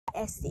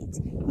Estate.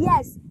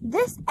 Yes,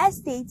 this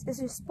estate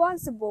is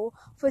responsible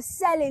for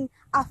selling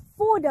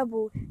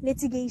affordable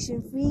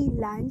litigation-free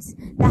lands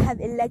that have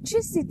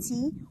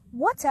electricity,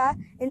 water,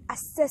 and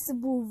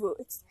accessible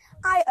roads.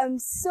 I am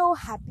so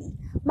happy.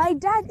 My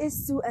dad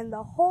is too, and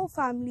the whole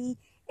family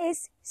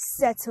is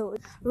settled.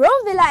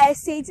 Rome Villa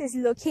Estate is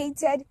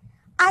located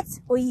at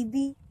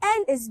Oyibi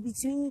and is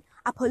between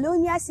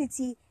Apollonia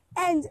City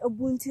and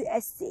Ubuntu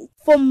Estate.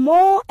 For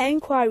more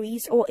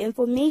enquiries or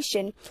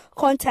information,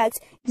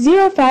 contact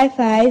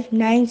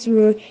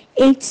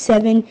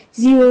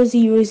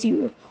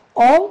 055-9087-000,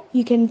 or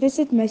you can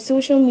visit my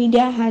social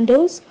media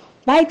handles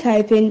by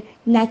typing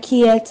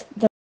Nakiet.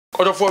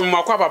 Order for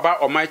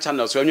Makwaba on my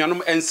channel, so you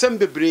and some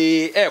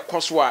bebre air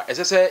coswa, as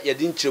I say, you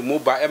didn't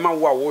move by Emma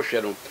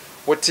Washer.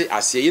 What I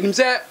say, you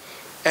say,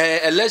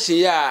 election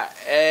ya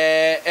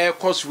air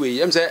cosway,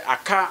 you say, I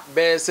can't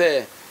bear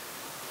say.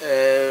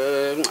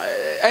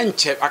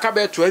 Enche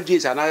akabe 12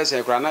 days another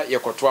say krana ye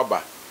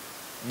kotwaba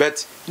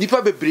but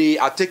nipa bebre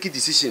are taking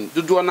decision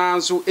dodo na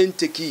so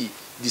enteki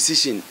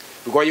decision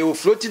because you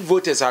floated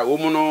voters are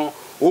omo no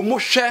omo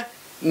hwe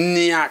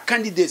nia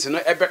candidates no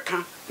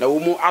ebeka na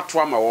omo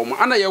atwa ma omo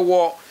ana ye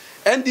wo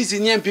NDC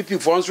ni MPP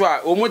for nso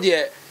a omo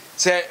de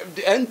say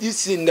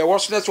NDC na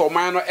wosonet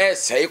oman no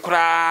say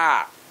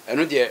kra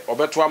eno de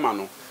obeto ama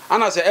no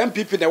ana say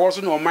MPP na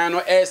woso no oman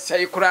no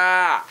say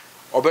kra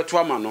obeto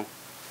ama no.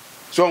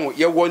 So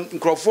ye won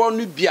nkrofo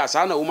no bia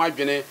sa na wo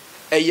madwene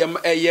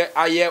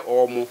aye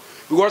omo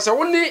because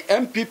woni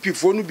MPP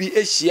fo no bi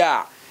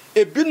ehia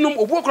ebinum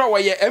obokra wo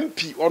ye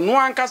MP ono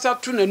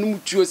ankasa to nanum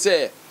tuo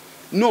se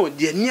no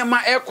de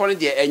niema ekone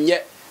de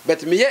enye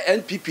but me ye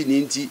NPP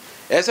ni nti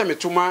ese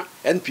metoma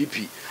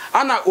NPP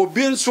ana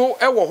obi nso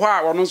ewo ho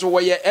a ono nso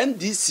wo ye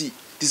NDC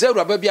ti se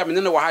ruaba bia me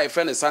ne wo ha e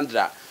friend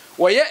Sandra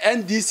wo ye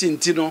NDC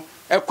nti no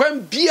ekwam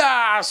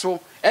bia so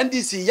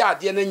NDC ya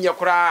de na nye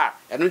kora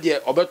eno de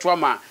obeto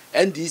ama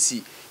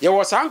NDC ye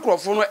wo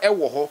sankrofo no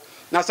ewo ho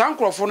na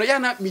sankrofo no ya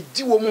na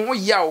medi wo mo ho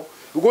yawo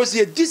because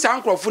ye di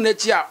sankrofo na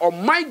chi a o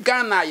my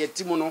Ghana ye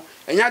timu no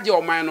enya de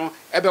o man no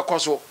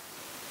ebekoso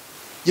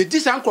ye di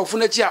sankrofo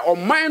na chi a o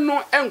man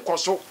no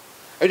enkoso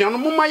enyano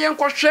mo ma ye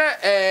nkohwe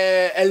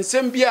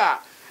ensem bia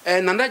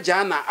nana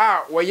jana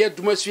a wo ye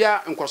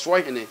dumasua nkoso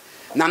hene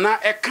nana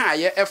eka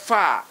ye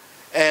efa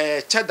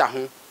cheddar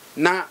ho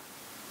na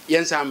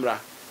yensamra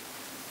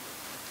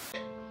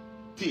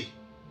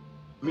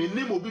me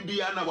name obi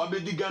bia na wa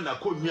bedi Ghana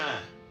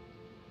konwa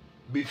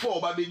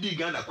before ba bedi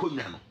Ghana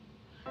konwa no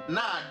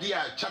na ade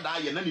a cheddar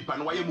ye na nipa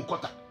no wa ye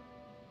mukota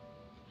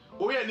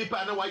o ye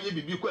nipa na wa ye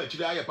bibi ko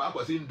akire aye pa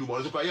akwase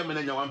ndumo so pa ye me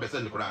na nya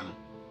 1% kura no.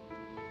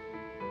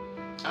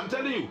 I'm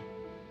telling you,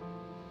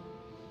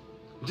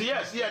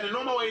 yes, yeah, the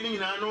normal way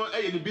nyina no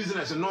the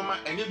business normal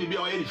enye bibi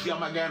a wa ye ni fia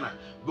Ghana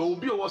but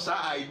obi o was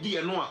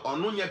idea no a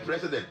ono nye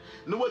president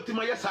no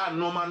watima ye sa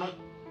normal no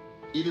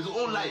it is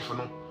own life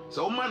no.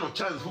 So man no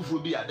chance fufu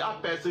be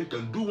that person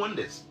can do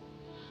wonders.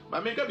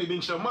 But make up be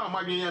been ma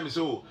magin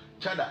so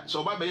Cheddar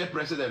so ba be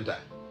president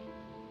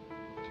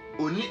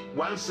only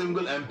one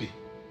single MP.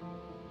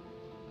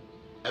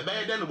 E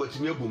be den but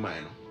me abu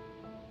man no.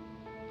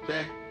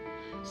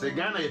 Say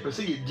Ghana ye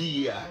pese ye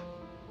di ya.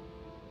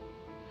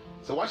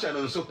 So what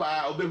shall so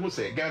pa obehu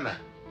say Ghana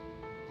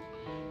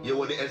ye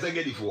wo the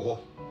executive ho.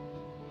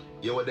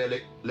 Ye wo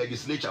the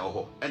legislature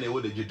ho and ye wo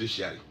the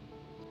judiciary.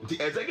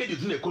 The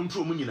executive na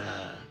control mu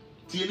nyina.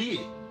 Tieni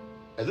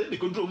as they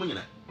control money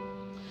na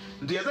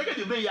the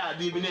executive na ya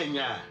de bi na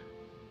nya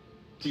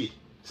ti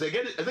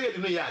executive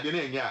na ya de na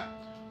nya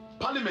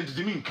parliament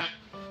di mi nka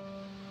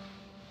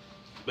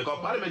because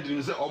parliament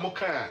di say omo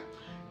kan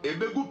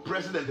ebegu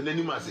president na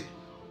ni mase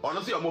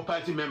ono say omo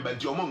party member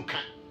di omo nka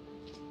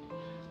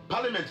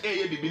parliament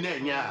ye bi na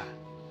nya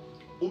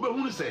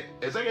obehunu say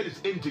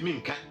executive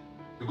entimi nka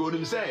because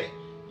him say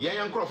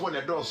yan yankrofo na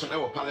dɔɔso e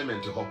wo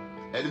parliament ho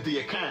and the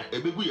ye kan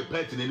ebegu ye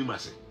party na ni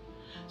mase.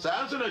 So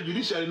answer the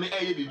judiciary na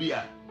eye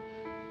bibia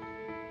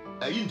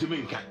ayi ntimi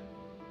nka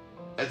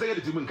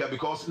executive ntimi nka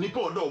because nipa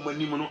odo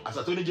omanim no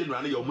asatoni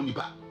general na ye omu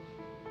nipa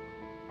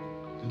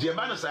the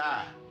ban say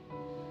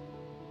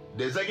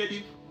the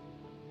executive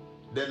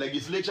the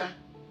legislature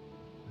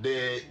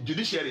the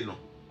judiciary no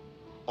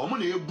omu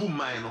na ebu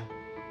man no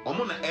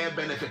omu na e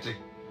benefit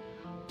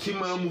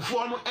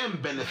timamufo no em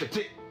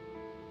benefit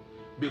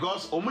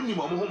because omu nim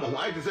omu ho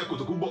I say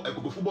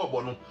kotokubo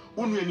bo no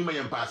unu anima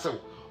ye mpasew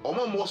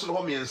omo so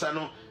ho miensa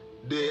no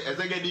the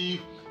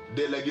executive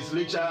the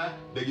legislature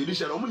the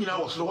judiciary omo nyina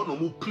was ho no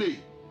mo play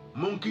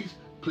monkeys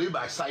play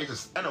by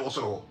sizes and was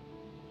ho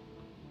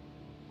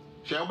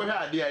hwe obo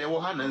ha ade aye wo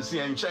ha nansi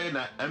en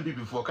China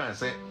MPP for kan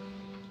say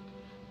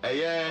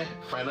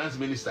finance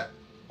minister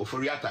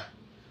Oforiata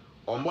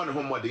ombo ne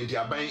ho mo de nti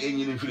aban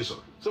enyi ne mfiri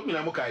so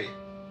mina mo kai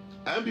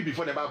MPP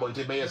for the Bible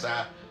nti be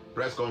yesa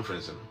press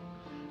conference no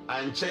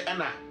anche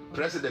na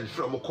president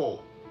from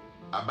call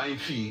aban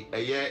fi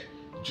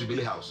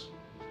Jubilee House.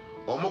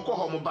 Omoko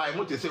homo buy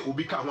mo te say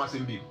obi ka ho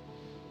asem bi.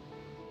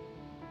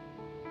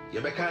 Ye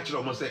be ka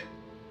kire omo say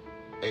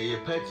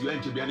party you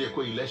ntibia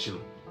na election.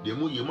 De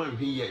mo ye man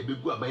hwe ye be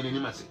gu aban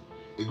n'anim ase.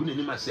 Egu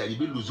n'anim ase a ye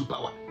be lose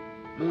power.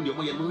 mo de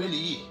mo ye mo hwe ne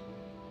yi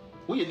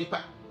wo ye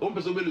nipa o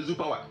mpeso be lose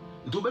power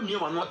nto be mie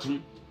ma no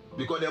atum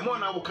because the more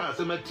na wo kan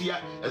se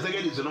matia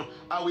executive no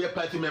a wo ye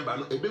party member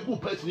no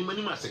ebegu party ni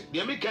mani mase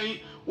de me kan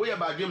wo ye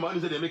ba dwe ma no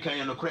se de me kan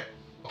ye no kre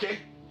okay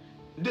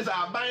this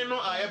aban no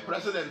aye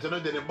president no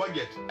de the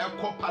budget e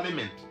ko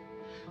parliament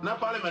na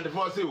parliament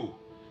for say o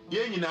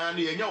ye nyina no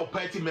ye nya wo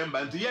party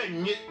member nti ye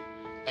nye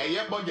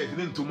eye budget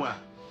ni ntumu a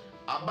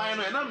aban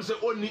no enam se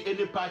oni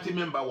any party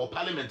member wo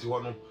parliament ho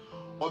no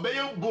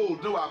obeye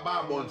bold no wa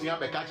ba abontin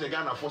abeka che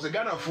Ghana for se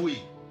Ghana fui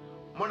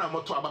mo na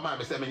moto abama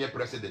be se menye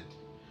president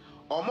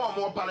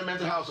omo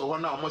parliament house ho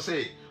na omo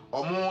say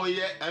omo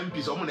ye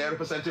MPs omo na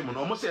represent mo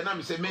omo say na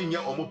me say menye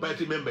omo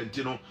party member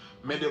ntino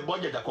me the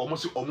budget ka omo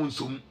say omo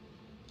nsum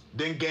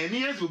then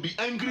Ghanaians will be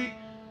angry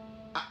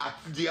at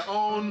their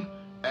own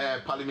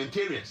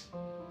parliamentarians.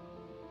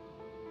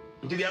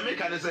 Did the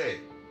American say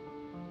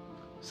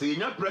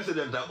your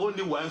president that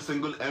only one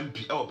single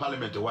MP or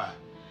parliament wa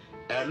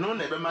and no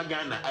never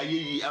magana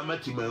aye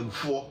amatimam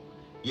for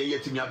ye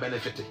yetimia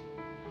benefit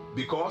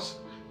because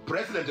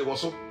president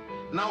was so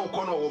now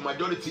kono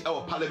majority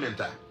our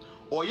parliament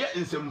or yet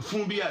in some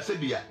fumbia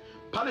sebia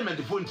parliament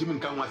for tim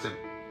nkan wasem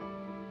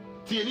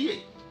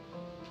tie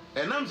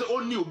and I'm the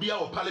only obi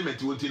our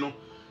parliament won't know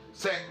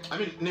say I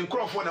mean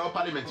Nincroft our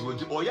parliament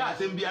won't or ya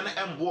sembia na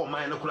embo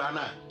man no kura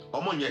na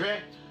omonye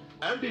hwe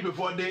MP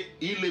before the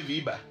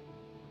e-levy ba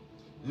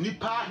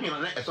nipa hina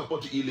na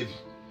support e-levy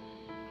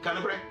can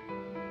you correct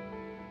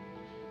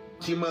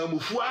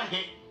timamufu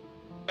ahe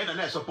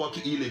na support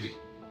e-levy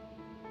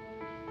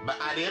but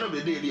at the end of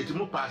the day they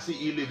timu pass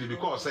e-levy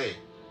because say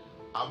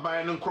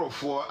aban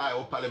Nincroft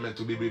our parliament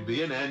to be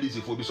na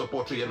NDC for be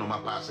support ye no ma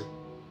pass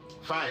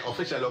fine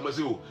officially almost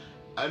you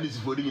and this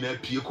for the na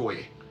pie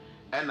koye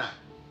na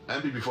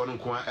MP before no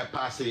kwa e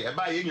pass e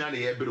ba ye nyina na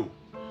ye bro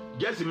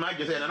just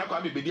imagine say na kwa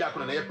be bedi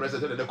akona na ye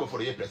president na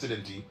for ye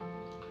president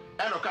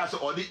and oka so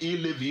all the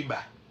e-levy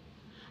ba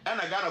and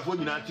na Ghana for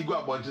nyina tigo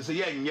abonte say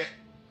ye nye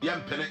ye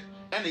mpene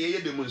and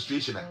ye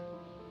demonstration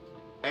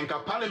and ka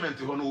parliament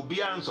ho no obi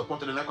an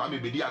support na kwa be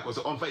bedi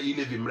akose on fa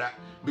e-levy mra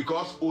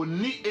because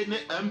only any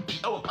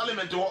MP our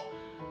parliament ho.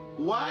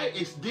 Why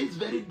is this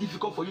very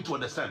difficult for you to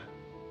understand?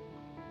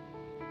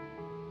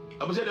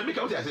 I was saying,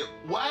 I say,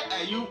 why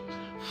are you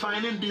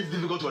finding this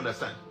difficult to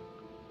understand?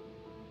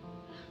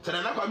 So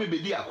now I be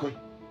the akun,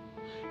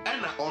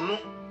 and I ono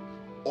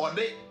or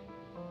they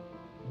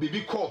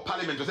baby call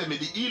parliament to say me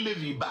the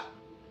e-levy ba,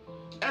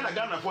 and I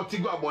got for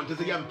tigo about to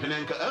say I'm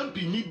penenka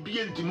MP ni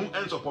bien timu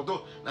and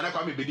supporto na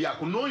I be the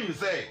akun. No, you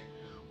say,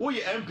 oh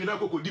ye MP na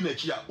koko di na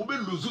chia, ube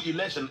lose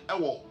election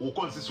ewo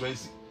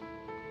constituency.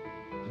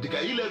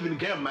 Dika e-levy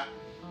nkema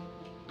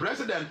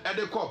president at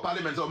the call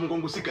parliament so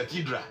mungu si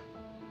cathedral.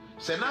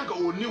 Senanga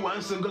only one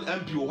single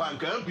MP or one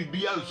can MP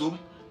be also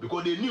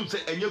because they knew say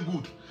any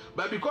good.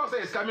 But because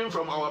it's coming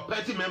from our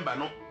party member,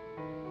 no,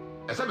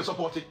 except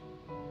support it.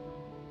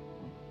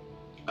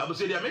 I would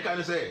say the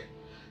Americans say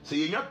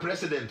you're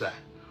president,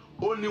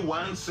 only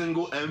one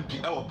single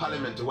MP our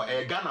parliament who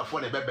a Ghana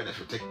for the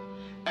benefit.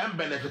 And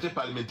benefit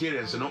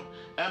parliamentarians, no,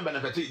 and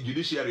benefit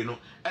judiciary, no,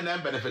 and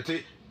then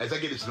benefit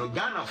executives, no,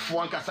 Ghana for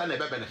one can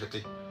never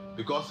benefit.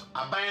 Because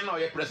a buy now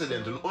a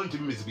president and only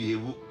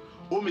misbehave,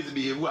 or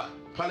misbehave.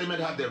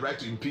 Parliament have the right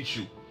to impeach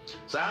you.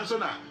 So answer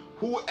now,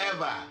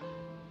 whoever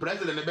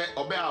president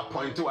obey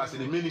appoint to as a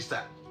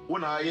minister,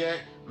 when I hear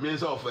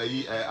minister of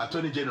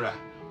attorney general,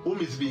 who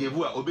misbehave,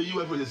 obey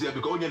you every year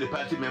because you're the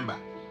party member.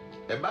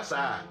 A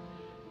basa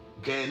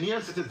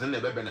Ghanaian citizens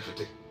never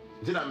benefited.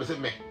 Then I say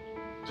me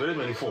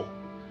 2024.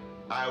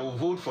 I will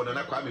vote for the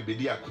Nakwame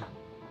Bediaku.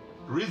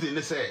 Reason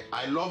they say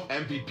I love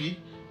MPP,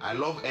 I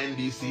love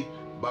NDC,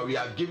 but we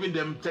have given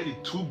them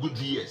 32 good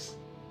years.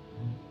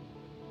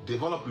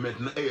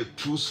 Development is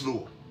too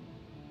slow.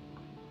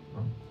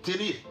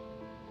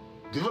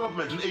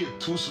 Development is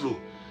too slow.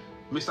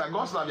 Mr.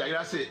 Goslav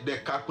Yagira said the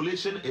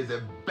calculation is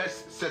the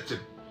best setting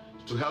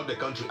to help the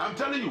country. I'm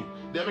telling you,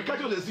 the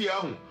Americans will see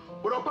how.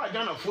 But up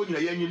again, a phone in a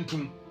yen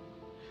too.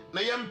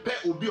 Na yempe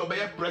obi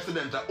obey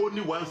president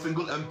only one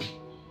single MP.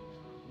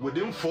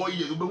 Within 4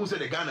 years, who said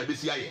the Ghana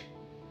this year.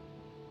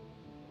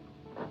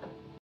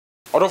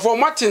 Or for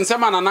Martin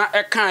Samanana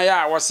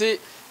Ekaya was say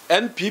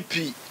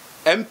NPP.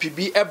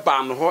 MPB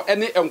eba no ho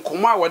ene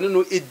enkoma wone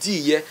no edi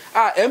ye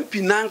a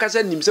MP nanka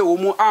se nim se wo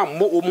mu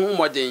ammo wo mu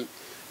moden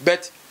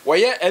but wo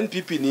ye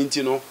NPP ni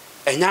nti no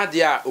enya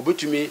de a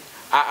obetumi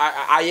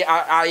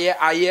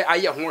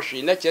aye ho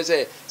hwe na che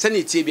se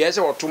ne tie bia se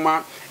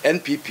otoma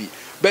NPP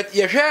but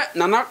ye hwe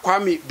Nana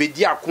Kwame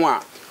bedi ako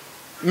a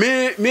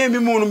me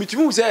mu no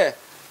mitimi se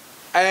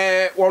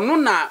wono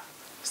na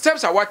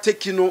steps a what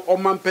take no o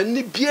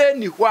mampani bia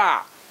ni ho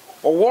a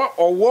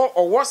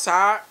owo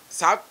sa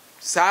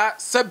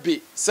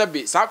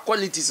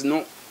qualities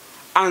no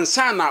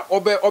ansa na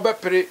obe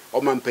pere o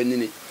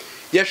mampanini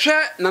ye hwe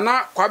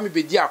Nana Kwame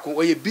bedi ako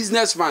o ye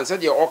businessman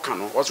said ye oka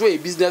no o so ye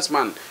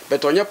businessman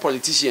but onye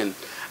politician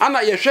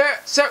ana ye hwe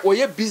se o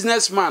ye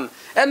businessman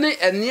ene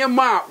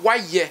eniema wa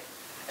ye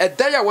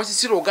edaya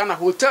wasisiro Ghana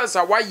hotels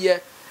a wa ye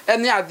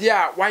any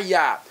idea why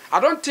ya. I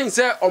don't think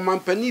say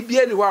omampani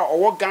bi anywhere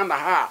or Ghana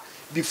ha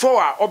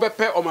before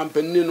obepe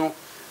omampani no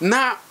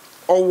na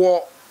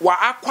owo wa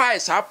acquire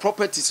sa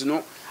properties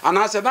no and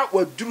I said that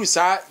we do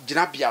sa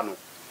ginabia no.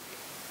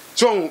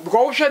 So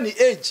because we any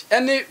age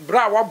any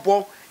bra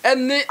wabo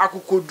any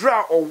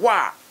akukodra or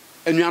wa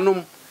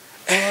enuanom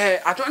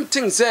I don't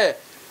think say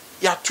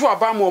ya to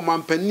abam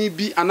omampani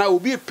bi ana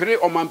obi pere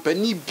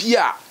omampani bi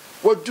a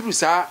waduru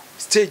sa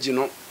stage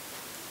no.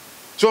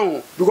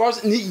 So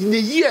because in the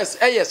years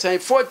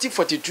 40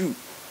 42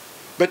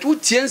 but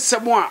utien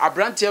semo a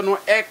abrante no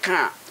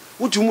eka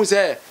utumu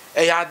say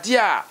ade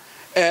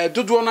a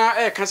dodo na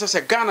eka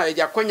say Ghana e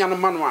akwanya no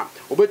mano a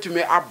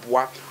obetumi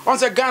aboa on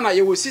say Ghana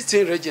ye wo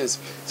 16 regions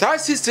sa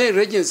 16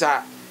 regions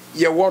a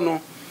ye wo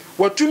no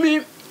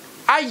watumi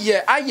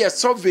aye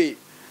survey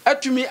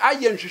atumi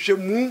aye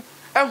nhwehwemu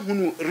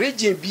ehunu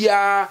region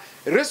bia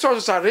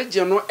resources a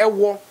region no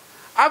ewo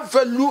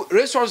avalue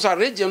resources a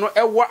region no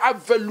ewo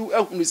avalue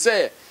ehunu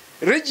say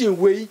region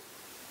we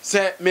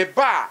say me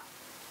ba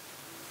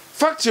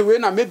factory we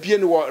na mebie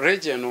no wo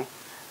region no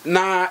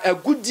na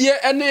agudie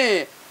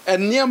ene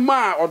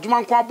eniema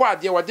odomanko abo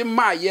ade wode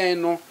ma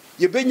yen no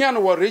ye benya no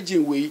wo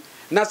region we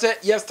na say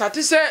ye start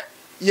say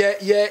ye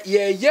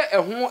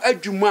ehun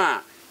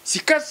adwuma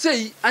sika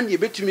sei an ye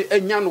betumi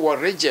anya no wo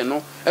region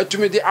no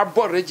atumi de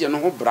abo region no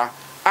ho bra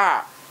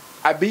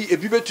abi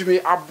ebi betumi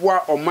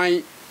aboa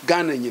oman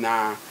Ghana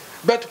nyina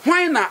but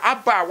when na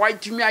aba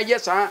wajumi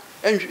ayesa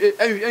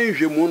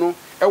enhwemu no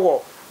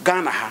ewo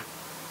Ghana ha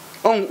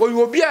on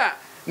obi a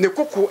ne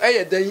koko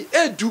dan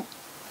edu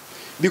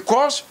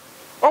because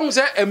on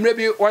say emre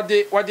bi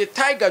wode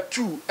tiger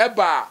 2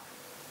 eba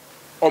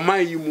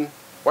oman yimu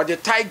wode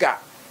tiger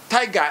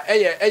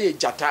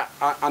jata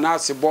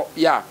anasebo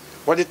ya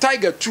wode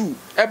tiger 2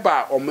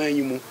 eba oman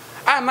yimu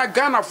na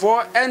Ghana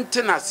for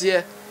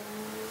entenase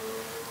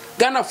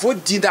Ghana for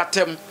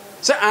didatem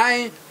say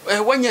ai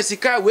wanya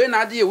sika we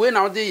na ade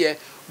ye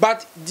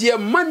but the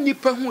man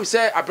nipa hu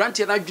say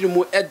abrante na dwene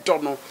mu edo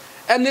no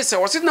ene say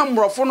wose na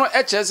mrofo no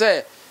eche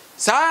say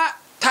sa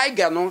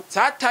tiger no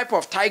sa type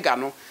of tiger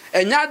no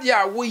enya de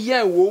a wo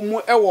yen wo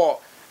mu ewo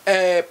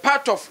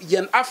part of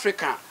yen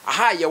Africa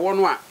aha ye wo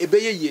no a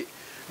ebeyeye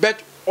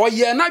but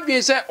oye na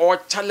dwen say o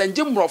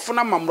challenge mrofo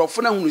na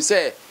mamrofo na hu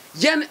say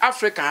yen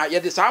Africa ye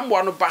de sa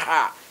mbo no ba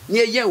ha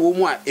ne yen wo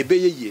mu a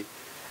ebeyeye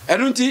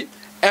enu nti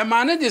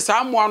emane de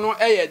sa mbo no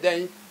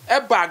den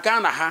eba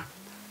Ghana ha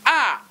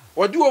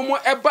wodi wo mu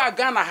eba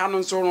Ghana ha no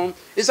nso no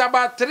is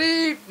about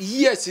 3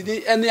 years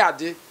ni ene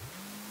ade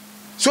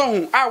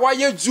so wa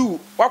ye zoo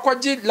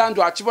wakoji land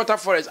wa Chibota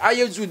forest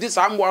aye zoo this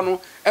amwa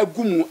no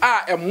agumu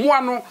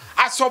emwa no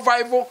a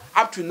survival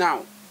up to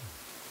now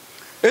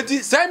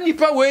eti say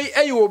nipa we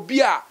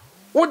obi a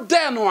wo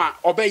den no a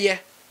obeye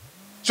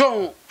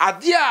so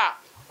ade a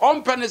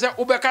ompene se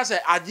ubeka se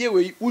ade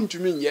we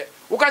untumi nye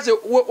wo ka se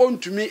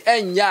ontumi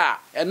enya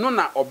eno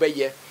na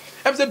obeye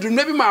ebse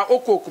dunne bi ma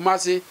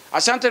okokumase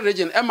Ashanti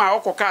region e ma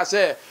okoka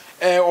se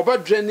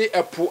obadre ni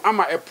epo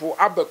ama epo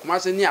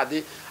abakumase ni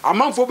ade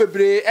amanfo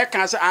bebre e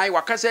kan se ai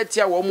wakase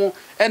tia wo mu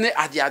ene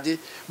ade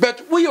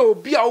but we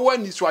obi a wo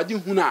ani so ade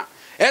huna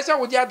ese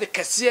wo dia de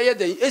kese ye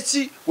den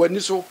esi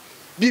wani so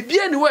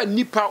bibia ni wa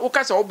nipa wo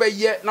kase wo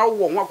beye na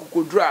wo ho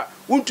akokodura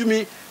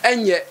untumi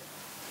enye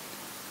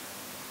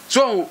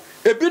so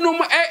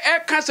ebinom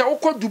kan se wo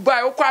ko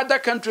Dubai wo ko other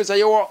countries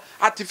ye wo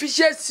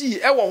artificial sea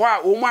e wo ho a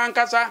wo mu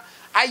ankasa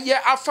aye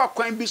afa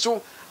kwan bi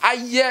so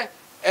aye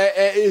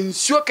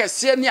ensio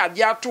kese ni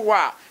ade ato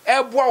a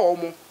eboa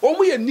wo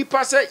mu ye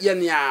nipa se ye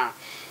nea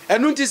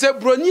enu nti se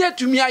broni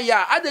atumi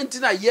aya adenti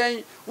na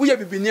yen wo ye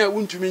bibini a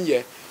wuntumi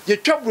ye ye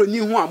twa broni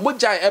ho a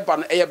moja eba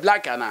no ye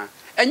black ana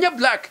enye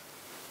black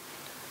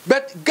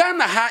but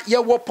Ghana ha ye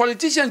wo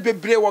politicians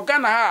bebre wo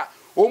Ghana ha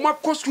o ma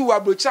kosku wa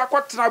brochira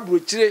kwatena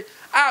brochire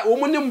o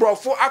mu ni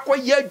mbrofo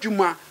akoye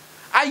adwuma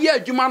aye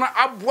adwuma no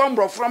aboa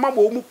mbrofo ma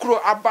o mu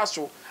kro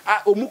abaso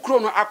o mu kro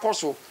no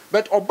akoso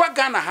but oba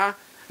Ghana ha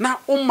na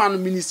umman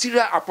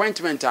ministerial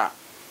appointment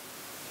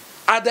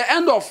at the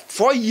end of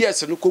 4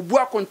 years no ko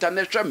bua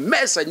international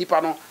mesa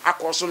nipa no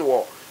akoso no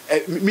wo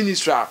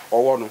ministry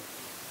or no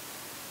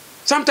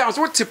sometimes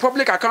what the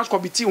public accounts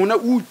committee una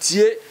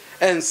utie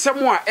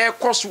ensemo a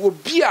ekoso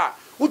obi a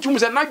utum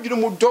se na dwene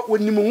mu do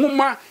onim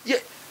nwoma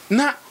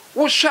na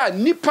wo hwa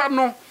nipa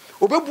no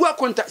obebua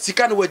konta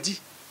sika no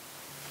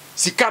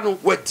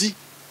wadi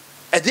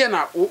ede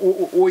na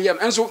o yem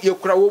enso ye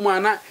kura wo mu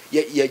ana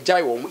ye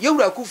jai wo mu ye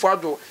wura kufu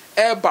ado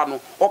eba no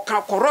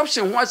oka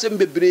corruption ho asem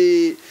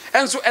bebre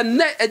enso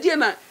enne ede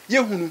na ye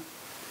hunu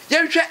ye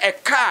hwe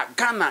eka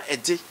Ghana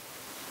ede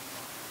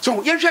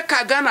so ye hwe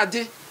ka Ghana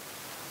de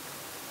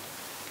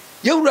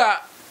ye wura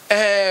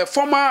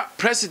former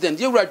president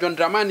ye wura John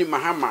Dramani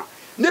Mahama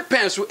ne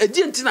penso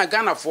edi ntina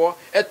Ghana for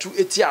etu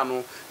etia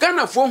no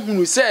Ghana for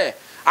hunu se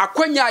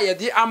akwanya ye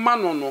de ama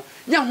no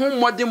nya ho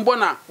modern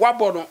bona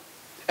wabo no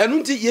enu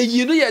nti ye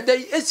yi no ye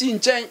dey esi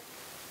nchen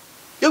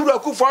ewura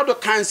kufu ado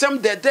kansem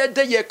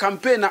de ye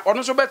campaign na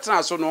ono so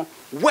betena so no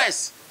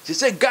west she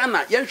say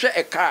Ghana ye hwe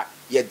eka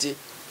ye de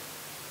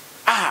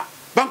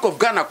Bank of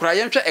Ghana kura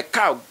yenhwe a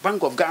cow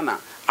Bank of Ghana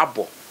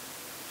abo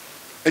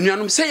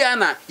enuanum say ya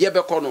na ye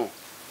beko no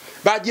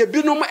ba de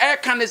binum e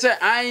kan say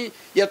an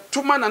ye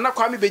tuma na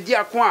Kwame Bedi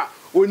Ako a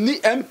oni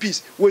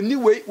MPs woni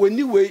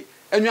we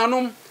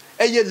enuanum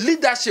eye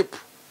leadership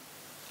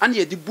and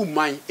ye di bu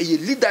man eye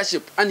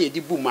leadership and ye di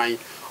bu man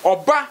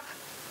oba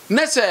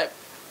na say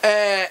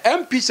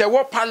MPs e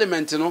wo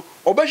parliament no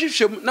oba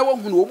hwehwem na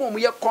wahunu omo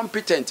ye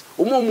competent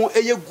omo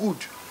eye good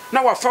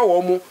na wafa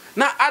wo mo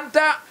na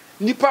ada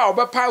nipa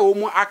obepa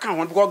omu aka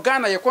ho because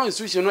Ghana ye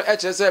constitution no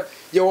eche say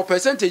ye wo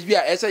percentage bi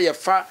a ese ye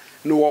fa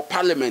no wo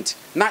parliament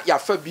na ya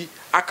fa bi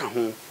aka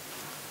ho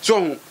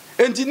so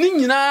enti ni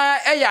nyina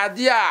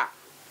ade a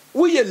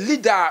wo ye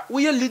leader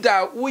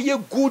wo ye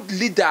good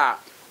leader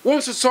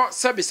won so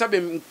sabe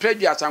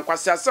predu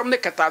asankwase asem ne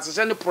kata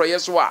asese ne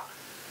proyeso a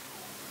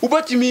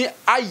ubetimi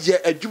aye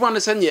adwuma no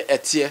se ne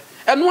etie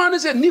eno ane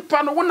se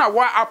nipa no wona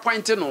wa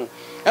appoint no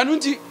eno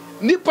nti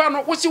nipa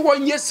no wo se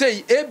wonye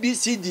sei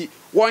ABCD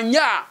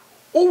wonya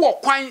wo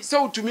kwan se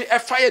utumi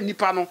efa ya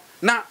nipa no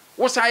na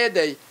wo saye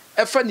dey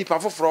efa nipa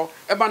foforo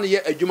eba no ye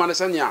adwuma no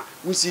se ne a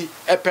wusi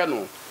epe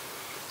no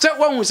se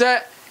won se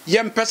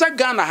ye mpesa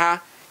Ghana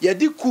ha ye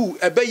di ku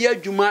ebe ye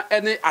adwuma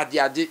ene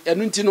adeade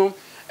eno nti no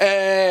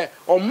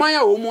oman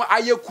a wo mu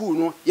aye ku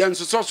no ye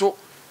nsoso so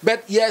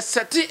but ye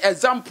set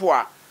example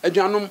a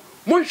adwanom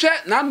monhwe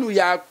na anu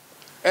ya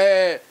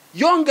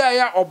young guy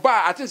ya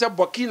oba I think say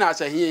Burkina as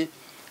here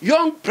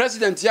young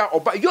president ya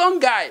oba young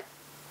guy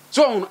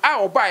so a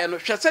oba ya no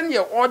hwese ne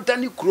order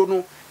ni kuro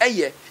no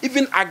eye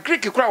even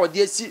agric kura wo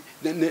de asi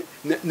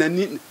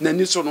na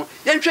ni so no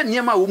ye hwe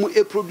niema wo mu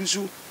e produce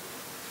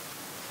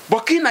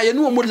Burkina ye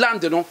no wo mu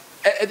land no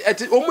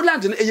wo mu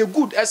land no eye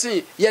good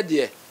esen ye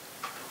de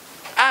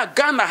a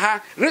Ghana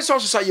ha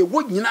resources are ye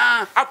wo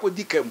nyina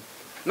akodi kam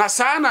na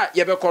saa na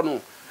ye beko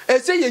no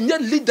ese ye nya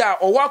leader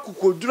owa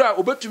kokodura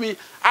obetumi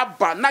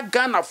aba na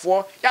Ghana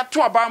for ya to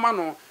abama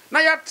no na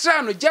ya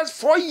try no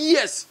just 4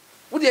 years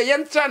wo de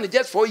ye try no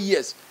just 4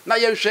 years na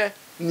ye hwe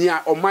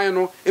nia oman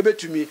no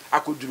ebetumi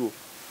akoduro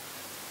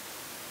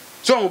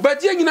so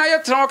but ye nyina ye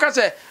try oka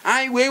se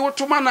ai we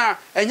wotoma na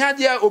enya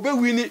de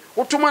obewi ni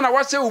wotoma na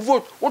wase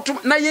vote wotoma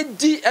na ye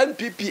di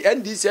NPP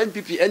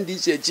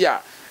NDC echi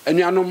a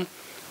anuanom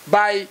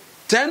by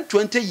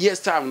 10-20 years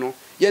time no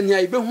ye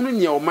nia ebehunu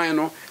nia oman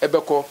no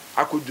ebeko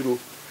akoduro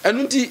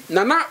enunti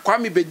nana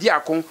Kwame Bedi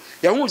Ako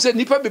ye hu se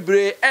nipa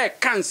bebre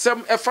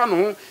kansem efa no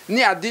ho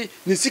ne ade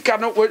ne sika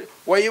no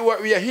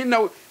ye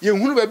hinna ye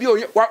hunu ba bi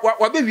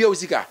wa be wi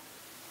osika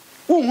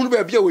wo hunu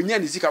ba bi a wonya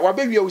ne sika wa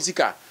be wi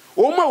osika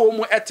o ma wo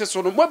mu ete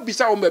so no mo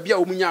bisa wo ba bi a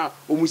wo munya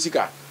o mu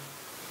sika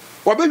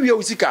wa be wi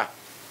osika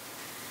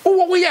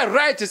wo ye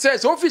right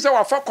says officer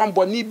wa fa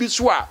kwamboni bi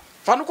so a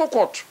fa no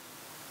court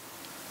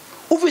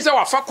officer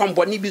wa fa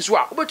kwamboni bi so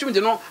a obetumi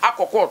de no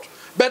akokot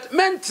but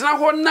men tena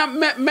ho na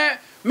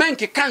men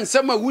ke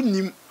kansem a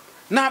wunim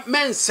na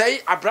men say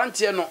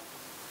abrante no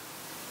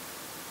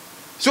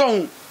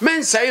so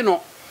men say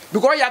no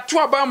because ya to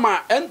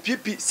Obama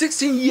NPP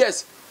 16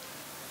 years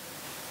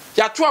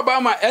ya to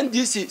Obama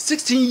NDC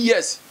 16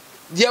 years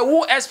there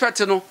wo expert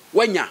no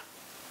wanya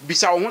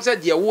bisa wo say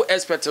there wo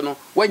expert no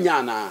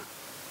wanya na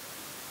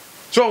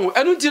so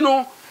enunti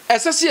no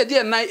esese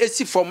de nan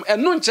esi form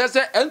enu nche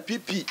se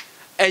NPP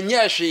enye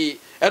hwe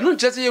enu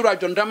nche se yura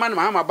dwondama na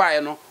mahama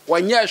baaye no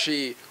wanya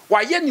hwe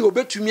waye ni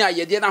obetumi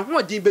aye de na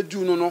hoodin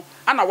bedu no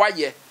ana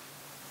waye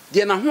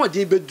de na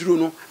hoodin beduru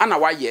no ana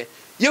waye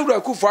yewura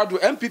Akufo Addo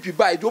MPP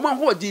baaye de o ma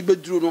hoodin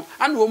beduru no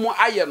ana wo mu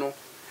aye no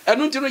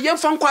enu nti no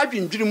yemfa nkwa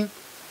adwendwirim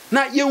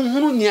na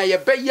yenhunu nia ye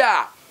beya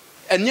a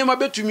enema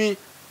betumi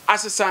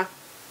asesa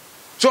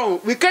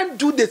so we can't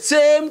do the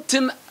same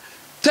thing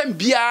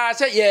bia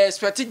say ye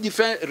expect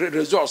different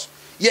results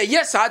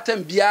yes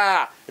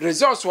bia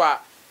results wa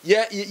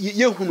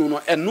ye hunu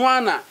no eno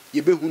ana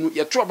ye behunu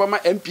ye to Obama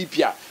MPP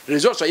a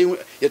results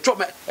ye to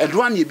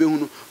eno ana ye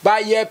behunu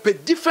but ye pe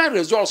different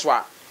results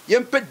wa ye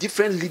pe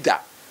different leader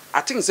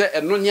I think say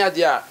eno nya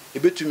de a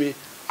ebetumi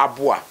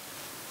aboa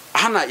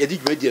ana ye di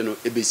dwumadie no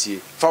ebesie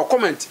fa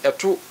comment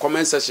eto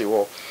comment section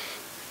wo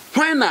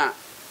when na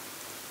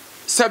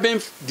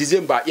 7th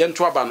December ye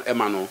nto aba no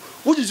ema no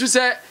wujuju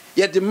say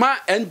ye de ma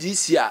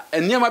NDC a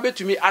enema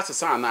betumi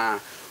asesa na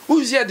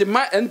wujuju ye de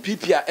ma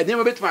NPP a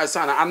enema betumi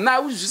asesa na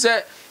ana wujuju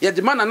say ye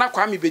de ma na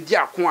Kwame Bedi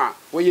Ako a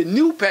we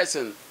new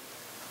person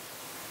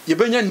ye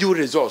benya new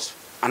results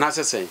ana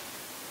asesa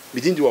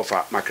bidin di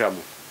wofa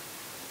makramo